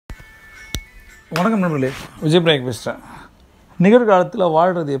வணக்கம் நண்பர்களே, விஜய் பிரேக் பேசுகிறேன். நிகழ்காலத்தில்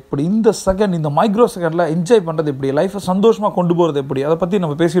வாழ்கிறது எப்படி, இந்த செகண்ட் இந்த மைக்ரோ செகண்டில் என்ஜாய் பண்ணுறது எப்படி, லைஃப்பை சந்தோஷமாக கொண்டு போகிறது எப்படி, அதை பற்றி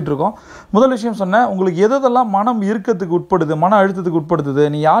நம்ம பேசிகிட்டு இருக்கோம். முதல் விஷயம் சொன்னேன், உங்களுக்கு எதெல்லாம் மனம் இறுக்கத்துக்கு உட்படுது, மன அழுத்தத்துக்கு உட்படுத்துது,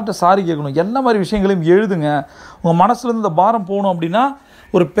 நீ யார்கிட்ட சாரி கேட்கணும், எல்லா மாதிரி விஷயங்களையும் எழுதுங்க. உங்கள் மனசுலேருந்து இந்த பாரம் போகணும் அப்படின்னா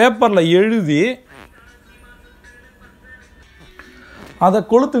ஒரு பேப்பரில் எழுதி அதை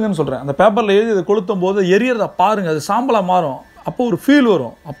கொளுத்துங்கன்னு சொல்கிறேன். அந்த பேப்பரில் எழுதி அதை கொளுத்தும் போது எரியறதை பாருங்கள், அது சாம்பலாக மாறும். அப்போ ஒரு ஃபீல்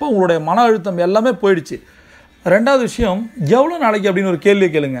வரும். அப்போ உங்களுடைய மன அழுத்தம் எல்லாமே போயிடுச்சு. ரெண்டாவது விஷயம், எவ்வளோ நாளைக்கு அப்படின்னு ஒரு கேள்வியை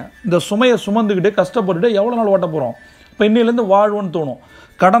கேளுங்க. இந்த சுமையை சுமந்துக்கிட்டு கஷ்டப்பட்டுட்டு எவ்வளோ நாள் ஓட்ட போகிறோம். இப்போ இன்னிலேருந்து வாழ்வோன்னு தோணும்.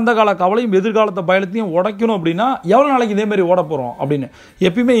 கடந்த கால கவலையும் எதிர்காலத்தை பயணத்தையும் உடைக்கணும் அப்படின்னா எவ்வளோ நாளைக்கு இதேமாரி ஓட போகிறோம் அப்படின்னு.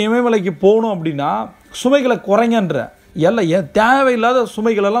 எப்பயுமே இமயமலைக்கு போகணும் அப்படின்னா சுமைகளை குறைங்கன்ற, எல்லாம் தேவையில்லாத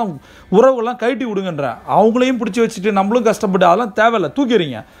சுமைகளெல்லாம் உறவுகள்லாம் கழட்டி விடுங்கன்ற. அவங்களையும் பிடிச்சி வச்சுட்டு நம்மளும் கஷ்டப்பட்டு அதெல்லாம் தேவையில்லை,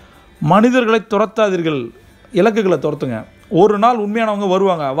 தூக்கிறீங்க. மனிதர்களை துரத்தாதீர்கள், இலக்குகளை துரத்துங்க. ஒரு நாள் உண்மையானவங்க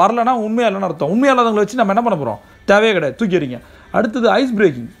வருவாங்க, வரலன்னா உண்மையாக இல்லைன்னு அர்த்தம். உண்மையாக இல்லாதவங்களை வச்சு நம்ம என்ன பண்ண போகிறோம்? தேவையே கிடையாது, தூக்கிறீங்க. அடுத்தது ஐஸ்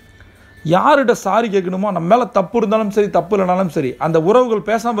பிரேக்கிங். யார்கிட்ட சாரி கேட்கணுமோ, நம்ம மேலே தப்பு இருந்தாலும் சரி தப்பு இல்லைனாலும் சரி, அந்த உறவுகள்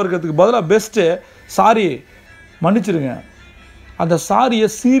பேசாமல் இருக்கிறதுக்கு பதிலாக பெஸ்ட்டு சாரி, மன்னிச்சிருங்க. அந்த சாரியை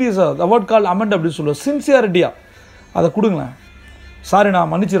சீரியஸாக, த வேர்ட் கால் அமெண்ட் அப்படின்னு சொல்லுவோம், சின்சியாரிட்டியாக அதை கொடுங்களேன். சாரி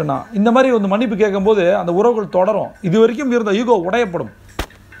நான் மன்னிச்சிருண்ணா, இந்த மாதிரி வந்து மன்னிப்பு கேட்கும்போது அந்த உறவுகள் தொடரும். இது வரைக்கும் இருந்த ஈகோ உடையப்படும்.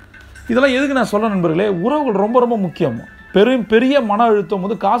 இதெல்லாம் எதுக்கு நான் சொல்ல நண்பர்களே, உறவுகள் ரொம்ப ரொம்ப முக்கியம். பெரிய மன அழுத்தம்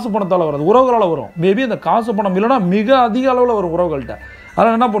வந்து காசு பணத்தால் வராது, உறவுகளால் வரும். மேபி அந்த காசு பணம் இல்லைன்னா மிக அதிக அளவில் வரும் உறவுகள்கிட்ட.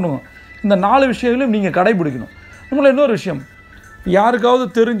 அதனால் என்ன பண்ணுவோம், இந்த 4 விஷயங்களையும் நீங்கள் கடைபிடிக்கணும். நம்மள இன்னொரு விஷயம், யாருக்காவது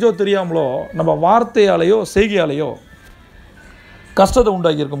தெரிஞ்சோ தெரியாமலோ நம்ம வார்த்தையாலேயோ செய்கையாலேயோ கஷ்டத்தை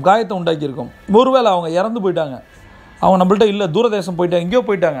உண்டாக்கியிருக்கோம், காயத்தை உண்டாக்கியிருக்கோம். ஒருவேளை அவங்க இறந்து போயிட்டாங்க, அவங்க நம்மள்ட்ட இல்லை, தூரதேசம் போயிட்டாங்க, எங்கேயோ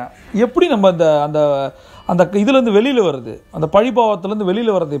போயிட்டாங்க. எப்படி நம்ம அந்த அந்த அந்த இதுலேருந்து வெளியில் வருது, அந்த பழிபாவத்துலேருந்து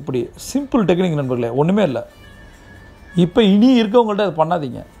வெளியில் வர்றது எப்படி? சிம்பிள் டெக்னிக் நண்பர்களே, ஒன்றுமே இல்லை. இப்போ இனி இருக்கவங்கள்ட்ட அதை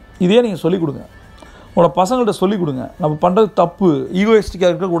பண்ணாதீங்க. இதே நீங்கள் சொல்லிக் கொடுங்க, உங்களோட பசங்கள்கிட்ட சொல்லிக் கொடுங்க. நம்ம பண்ணுறது தப்பு,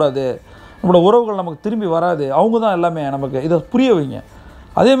 ஈகோயிஸ்டிக்காக இருக்கக்கூடாது, நம்மளோட உறவுகள் நமக்கு திரும்பி வராது, அவங்க தான் எல்லாமே நமக்கு, இதை புரிய வைங்க.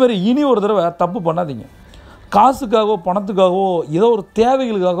 அதேமாதிரி இனி ஒரு தடவை தப்பு பண்ணாதீங்க. காசுக்காகவோ பணத்துக்காகவோ ஏதோ ஒரு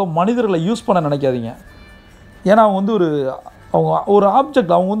தேவைகளுக்காகவோ மனிதர்களை யூஸ் பண்ண நினைக்காதீங்க. ஏன்னா அவங்க ஒரு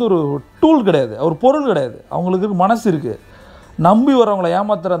ஆப்ஜெக்ட், அவங்க ஒரு டூல் கிடையாது, ஒரு பொருள் கிடையாது. அவங்களுக்கு மனசு இருக்குது. நம்பி வரவங்களை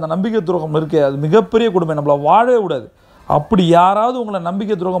ஏமாத்துகிற அந்த நம்பிக்கை துரோகம் இருக்குது, அது மிகப்பெரிய கொடுமை, நம்மளை வாழவே விடாது. அப்படி யாராவது உங்களை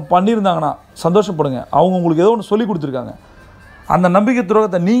நம்பிக்கை துரோகம் பண்ணியிருந்தாங்கன்னா சந்தோஷப்படுங்க, அவங்க உங்களுக்கு ஏதோ ஒன்று சொல்லி கொடுத்துருக்காங்க. அந்த நம்பிக்கை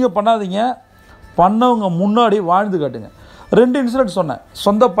துரோகத்தை நீங்கள் பண்ணாதீங்க, பண்ணவங்க முன்னாடி வாழ்ந்து காட்டுங்க. 2 இன்சிடென்ட் சொன்னேன்.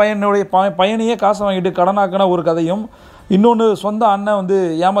 சொந்த பையனையே காசை வாங்கிட்டு கடனாக்கின ஒரு கதையும், இன்னொன்று சொந்த அண்ணன் வந்து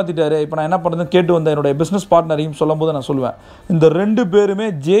ஏமாற்றிட்டாரு, இப்போ நான் என்ன பண்ணுறதுன்னு கேட்டு வந்த என்னுடைய பிஸ்னஸ் பார்ட்னரையும் சொல்லும்போது நான் சொல்லுவேன், இந்த 2 பேருமே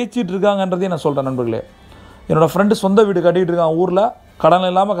ஜெயிச்சிட்டு இருக்காங்கன்றதையும் நான் சொல்கிறேன் நண்பர்களே. என்னோடய ஃப்ரெண்டு சொந்த வீடு கட்டிகிட்டு இருக்கான், ஊரில் கடன்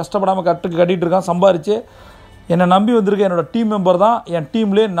இல்லாமல் கஷ்டப்படாமல் கட்டிகிட்டு இருக்கான், சம்பாரித்து என்னை நம்பி வந்திருக்க என்னோடய டீம் மெம்பர் தான் என்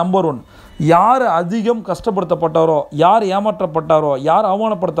டீம்லேயே நம்பர் 1. யார் அதிகம் கஷ்டப்படுத்தப்பட்டாரோ, யார் ஏமாற்றப்பட்டாரோ, யார்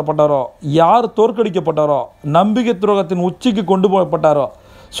அவமானப்படுத்தப்பட்டாரோ, யார் தோற்கடிக்கப்பட்டாரோ, நம்பிக்கை துரோகத்தின் உச்சிக்கு கொண்டு போகப்பட்டாரோ,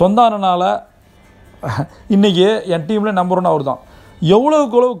 சொந்த அண்ணனால் இன்றைக்கி என் டீமில் நம்பர் 1 அவர் தான்.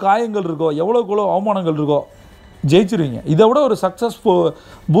 எவ்வளோக்கு காயங்கள் இருக்கோ, எவ்வளோக்கு அவமானங்கள் இருக்கோ, ஜெயிச்சிருவீங்க. இதை விட ஒரு சக்ஸஸ்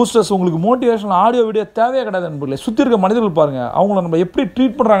பூஸ்டர்ஸ் உங்களுக்கு மோட்டிவேஷனல் ஆடியோ வீடியோ தேவையே கிடையாது நண்பர்களே. சுற்றி இருக்க மனிதர்கள் பாருங்கள், அவங்கள நம்ம எப்படி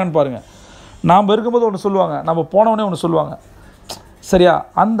ட்ரீட் பண்ணுறாங்கன்னு பாருங்கள். நாம் இருக்கும்போது ஒன்று சொல்லுவாங்க, நம்ம போனவொடனே ஒன்று சொல்லுவாங்க, சரியா?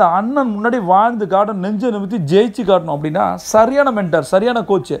 அந்த அண்ணன் முன்னாடி வாழ்ந்து காட்டணும், நெஞ்சை நிமித்தி ஜெயிச்சு காட்டணும் அப்படின்னா சரியான மென்டர், சரியான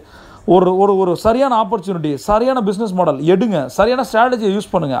கோச்சு, ஒரு சரியான ஆப்பர்ச்சுனிட்டி, சரியான பிஸ்னஸ் மாடல் எடுங்க, சரியான ஸ்ட்ராட்டஜியை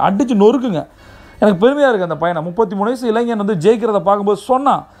யூஸ் பண்ணுங்கள், அடித்து நொறுக்குங்க. எனக்கு பெருமையாக இருக்குது அந்த பையனை, 33 வயசு இளைஞன் வந்து ஜெயிக்கிறத பார்க்கும்போது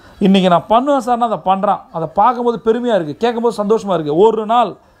சொன்னான், இன்றைக்கி நான் பண்ணுவேன் சார்னா அதை பண்ணுறான். அதை பார்க்கும்போது பெருமையாக இருக்குது, கேட்கும்போது சந்தோஷமாக இருக்குது. ஒரு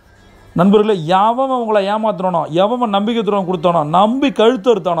நாள் நண்பர்களே, எவன் உங்களை ஏமாத்துறானோ, எவன் நம்பிக்கை துரோகம் கொடுத்தானோ, நம்பி கழுத்து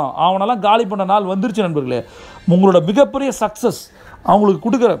எடுத்தானோ, அவனெல்லாம் காலி பண்ண நாள் வந்துருச்சு நண்பர்களே. உங்களோட மிகப்பெரிய சக்ஸஸ், அவங்களுக்கு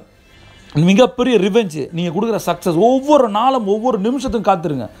கொடுக்குற மிகப்பெரிய ரிவெஞ்சு, நீங்கள் கொடுக்குற சக்ஸஸ், ஒவ்வொரு நாளும் ஒவ்வொரு நிமிஷத்துக்கும்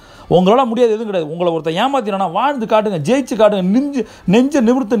காத்துருங்க. உங்களால் முடியாது எதுவும் கிடையாது. உங்களை ஒருத்தர் ஏமாத்தினா வாழ்ந்து காட்டுங்க, ஜெயிச்சு காட்டுங்க, நெஞ்சை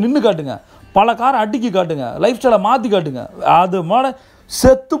நிமிர்த்து நின்று காட்டுங்க, பல காரை அடிக்கி காட்டுங்க, லைஃப் ஸ்டைலை மாற்றி காட்டுங்க. அது மேலே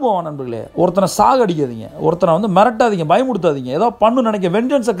செத்து போவான் நண்பர்களே. ஒருத்தனை சாகடிக்காதீங்க, ஒருத்தனை வந்து மிரட்டாதீங்க, பயமுடுத்தாதீங்க, ஏதோ பண்ணு நினைக்க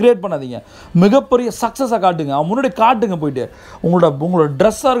வெஞ்சன்ஸை க்ரியேட் பண்ணாதீங்க. மிகப்பெரிய சக்ஸஸை காட்டுங்க, அவன் முன்னாடி காட்டுங்க. போயிட்டு உங்களோட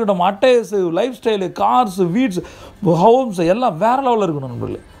ட்ரெஸ்ஸாக இருக்கட்டும், அட்டைஸு, life style, cars, weeds, Holmes எல்லாம் வேறு லெவலில் இருக்கணும்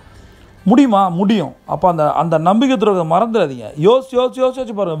நண்பர்களே. முடியுமா? முடியும். அப்போ அந்த நம்பிக்கை துரோகத்தை மறந்துடாதீங்க.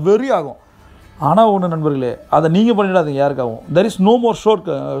 யோசிச்சு பாருங்கள், வெறி ஆகும். ஆனால் ஒன்று நண்பர்களே, அதை நீங்கள் பண்ணிடாதீங்க யாருக்காகவும். தெர் இஸ் நோ மோர்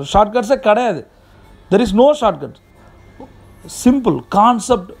ஷார்ட்கட்ஸே கிடையாது. There is no shortcut. Simple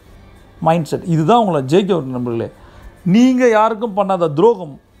concept, mind set, இதுதான் உங்களை ஜெயிக்க வரும் நண்பர்களே. நீங்கள் யாருக்கும் பண்ணாத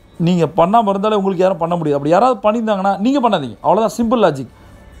துரோகம் நீங்கள் பண்ணாமல் இருந்தாலே உங்களுக்கு யாரும் பண்ண முடியாது. அப்படி யாராவது பண்ணியிருந்தாங்கன்னா நீங்கள் பண்ணாதீங்க, அவ்வளோதான். Simple logic.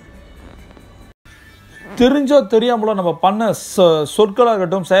 தெரிஞ்சோ தெரியாமலோ நம்ம பண்ண சொற்களாக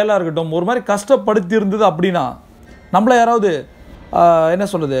இருக்கட்டும் செயலாக இருக்கட்டும் ஒரு மாதிரி கஷ்டப்படுத்தி இருந்தது அப்படின்னா நம்மளை யாராவது என்ன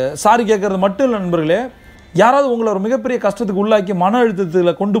சொல்கிறது சாரி கேட்குறது மட்டும் இல்லை நண்பர்களே, யாராவது உங்களை ஒரு மிகப்பெரிய கஷ்டத்துக்கு உள்ளாக்கி மன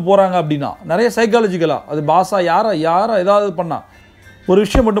அழுத்தத்தில் கொண்டு போகிறாங்க அப்படின்னா நிறைய சைக்காலஜிக்கலாக அது பாஸாக யாரை ஏதாவது பண்ணால் ஒரு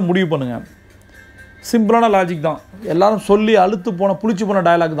விஷயம் மட்டும் முடிவு பண்ணுங்கள். சிம்பிளான லாஜிக் தான், எல்லாரும் சொல்லி அழுத்து போன புளிச்சு போன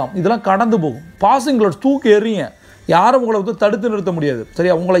டயலாக் தான். இதெல்லாம் கடந்து போகும். பாசிங் கிளவுட்ஸ் தூக்கி எறிங்க. யாரும் உங்களை வந்து தடுத்து நிறுத்த முடியாது.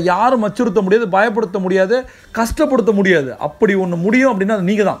 சரியா? உங்களை யாரும் அச்சுறுத்த முடியாது, பயப்படுத்த முடியாது, கஷ்டப்படுத்த முடியாது. அப்படி ஒன்று முடியும் அப்படின்னா அது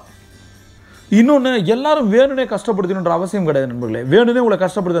நீங்கள் தான். இன்னொன்று, எல்லாரும் வேணுனே கஷ்டப்படுத்தணுன்ற அவசியம் கிடையாது நண்பர்களே. வேணுனே உங்களை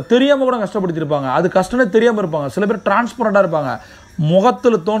கஷ்டப்படுத்த தெரியாமல் கூட கஷ்டப்படுத்திருப்பாங்க. அது கஷ்டமே தெரியாமல் இருப்பாங்க. சில பேர் டிரான்ஸ்பரண்டாக இருப்பாங்க,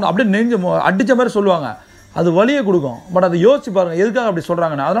 முகத்தில் அப்படியே நெஞ்சு அடித்த மாதிரி சொல்லுவாங்க. அது வலியை கொடுக்கும். பட் அதை யோசிச்சு பாருங்கள் எதுக்காக அப்படி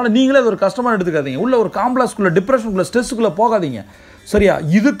சொல்கிறாங்கன்னு. அதனால் நீங்களே அது ஒரு கஷ்டமாக எடுத்துக்காதீங்க. உள்ள ஒரு காம்ப்ளெக்ஸ்குள்ளே, டிப்ரெஷனுக்குள்ளே, ஸ்ட்ரெஸ்ஸுக்குள்ளே போகாதீங்க. சரியா?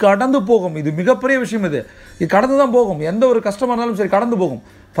 இது கடந்து போகும். இது மிகப்பெரிய விஷயம். இது கடந்து தான் போகும். எந்த ஒரு கஷ்டமாக இருந்தாலும் சரி கடந்து போகும்.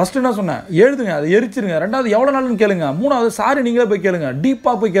 ஃபஸ்ட்டு என்ன சொன்னேன், எழுதுங்க, அதை எரிச்சிருங்க. ரெண்டாவது எவ்வளோ நாள்னு கேளுங்க. மூணாவது சாரி நீங்களே போய் கேளுங்க,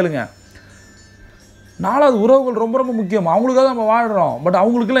 டீப்பாக போய் கேளுங்க. நாலாவது உறவுகள் ரொம்ப ரொம்ப முக்கியம். அவங்களுக்காக நம்ம வாழ்கிறோம். பட்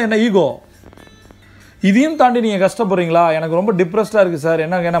அவங்களுக்குலாம் என்ன ஈகோ. இதையும் தாண்டி நீங்கள் கஷ்டப்படுறீங்களா, எனக்கு ரொம்ப டிப்ரெஸ்டாக இருக்குது சார்,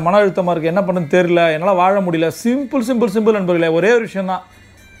 என்ன மன அழுத்தமாக இருக்குது, என்ன பண்ணுன்னு தெரியல, என்னால் வாழ முடியல. சிம்பிள் நண்பர்களே, ஒரே ஒரு விஷயம் தான்,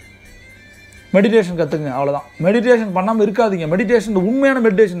 மெடிடேஷன் கற்றுங்க. அவ்வளோதான். மெடிடேஷன் பண்ணாமல் இருக்காதீங்க. மெடிடேஷன் உண்மையான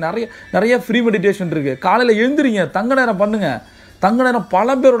மெடிடேஷன் நிறைய ஃப்ரீ மெடிடேஷன் இருக்குது. காலையில் எழுந்திரிங்க, தங்க நேரம் பண்ணுங்கள். தங்க நேரம்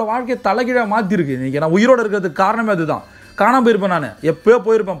பல பேரோட வாழ்க்கையை தலைகீழாக மாற்றிருக்கு. இன்றைக்கி நான் உயிரோடு இருக்கிறதுக்கு காரணமே அதுதான். காணாமல் போயிருப்பேன், நான் எப்போயோ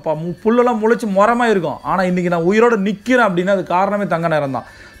போயிருப்பேன், புல்லெல்லாம் முளைச்சி முறமாக இருக்கும். ஆனால் இன்றைக்கி நான் உயிரோடு நிற்கிறேன் அப்படின்னா அது காரணமே தங்க நேரம் தான்.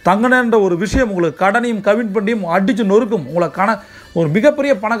 தங்க நேரன்ற ஒரு விஷயம் உங்களுக்கு கடனையும் கவின் பண்ணியும் அடித்து நொறுக்கும். உங்களை ஒரு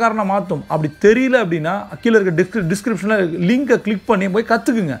மிகப்பெரிய பணக்காரனை மாற்றும். அப்படி தெரியல அப்படின்னா கீழே இருக்க டிஸ்கிரிப்ஷனில் லிங்கை கிளிக் பண்ணி போய்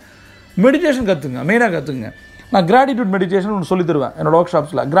கற்றுக்குங்க. மெடிடேஷன் கற்றுங்க, மெயினாக கற்றுக்குங்க. நான் கிராட்டிடியூட் மெடிடேஷன் ஒன்று சொல்லி தருவேன் என்னோடய ஒர்க்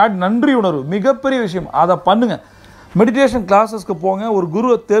ஷாப்ஸில். நன்றி உணர்வு மிகப்பெரிய விஷயம். அதை பண்ணுங்கள். மெடிடேஷன் கிளாஸஸ்க்கு போங்க, ஒரு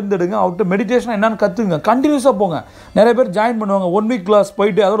குருவை தேர்ந்தெடுங்க, அவர்கிட்ட மெடிடேஷன் என்னென்னு கற்றுக்குங்க. கண்டினியூஸாக போங்க. நிறைய பேர் ஜாயின் பண்ணுவாங்க, 1 வீக் கிளாஸ்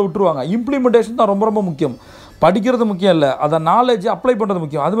போயிட்டு அதோட விட்டுருவாங்க. இம்ப்ளிமெண்டேஷன் தான் ரொம்ப ரொம்ப முக்கியம். படிக்கிறது முக்கியம் இல்லை, அதை நாலேஜ் அப்ளை பண்ணுறது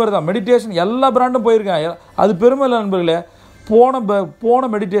முக்கியம். அது மாதிரி தான் மெடிடேஷன். எல்லா பிராண்டும் போயிருக்கேன். அது பெருமை இல்லை நண்பர்களே. போன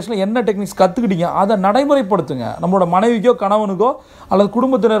மெடிடேஷனில் என்ன டெக்னிக்ஸ் கற்றுக்கிட்டீங்க அதை நடைமுறைப்படுத்துங்க. நம்மளோட மனைவிக்கோ கணவனுக்கோ அல்லது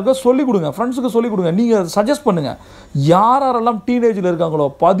குடும்பத்தினருக்கோ சொல்லிக் கொடுங்க, ஃப்ரெண்ட்ஸுக்கு சொல்லிக் கொடுங்க. நீங்கள் சஜஸ்ட் பண்ணுங்கள். யாரெல்லாம் டீனேஜில் இருக்காங்களோ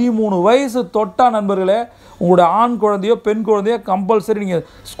 13 வயசு தொட்டா நண்பர்களே, உங்களோட ஆண் குழந்தையோ பெண் குழந்தையோ கம்பல்சரி நீங்கள்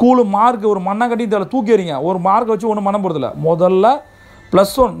ஸ்கூலு மார்க் ஒரு மண்ணாங்கட்டி இதில் தூக்கிடுறீங்க. ஒரு மார்க்கை வச்சு ஒன்றும் பண்ண போகிறதில்ல. முதல்ல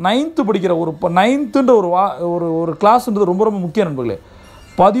 +1 9th படிக்கிற ஒரு 9th ஒரு கிளாஸ்ன்றது ரொம்ப ரொம்ப முக்கியம் நண்பர்களே.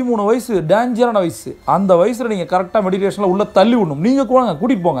 13 வயசு டேஞ்சரான வயசு. அந்த வயசில் நீங்கள் கரெக்டாக மெடிடேஷனில் உள்ளே தள்ளி விடணும். நீங்கள்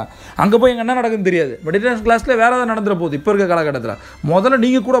கூட்டிகிட்டு போங்க. அங்கே போய் எங்கே என்ன நடக்குதுன்னு தெரியாது. மெடிடேஷன் கிளாஸில் வேறு ஏதாவது நடந்துட போகுது. இப்போ இருக்க காலகட்டத்தில் முதல்ல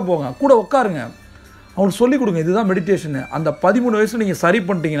நீங்கள் கூட போங்க, கூட உட்காருங்க, அவனுக்கு சொல்லிக் கொடுங்க. இதுதான் மெடிடேஷனு. அந்த 13 வயசில் நீங்கள் சரி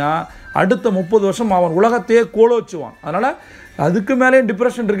பண்ணிட்டீங்கன்னா அடுத்த 30 வருஷம் அவன் உலகத்தையே கோல வச்சுவான். அதனால் அதுக்கு மேலேயும்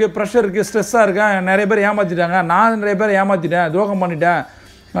டிப்ரெஷன் இருக்குது, ப்ரெஷர் இருக்குது, ஸ்ட்ரெஸ்ஸாக இருக்கேன், நிறைய பேர் ஏமாற்றிட்டாங்க, நான் நிறைய பேர் ஏமாற்றிட்டேன், துரோகம் பண்ணிட்டேன்,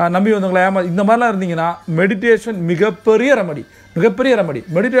 நம்பி வந்தவங்களை இந்த மாதிரிலாம் இருந்தீங்கன்னா மெடிடேஷன் மிகப்பெரிய ரெமடி.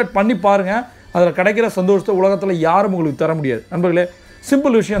 மெடிடேட் பண்ணி பாருங்கள். அதில் கிடைக்கிற சந்தோஷத்தை உலகத்தில் யாரும் உங்களுக்கு தர முடியாது நண்பர்களே.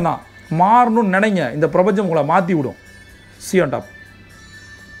 சிம்பிள் விஷயந்தான். மாறணும்னு நினைங்க, இந்த பிரபஞ்சம் உங்களை மாற்றி விடும். See you on top.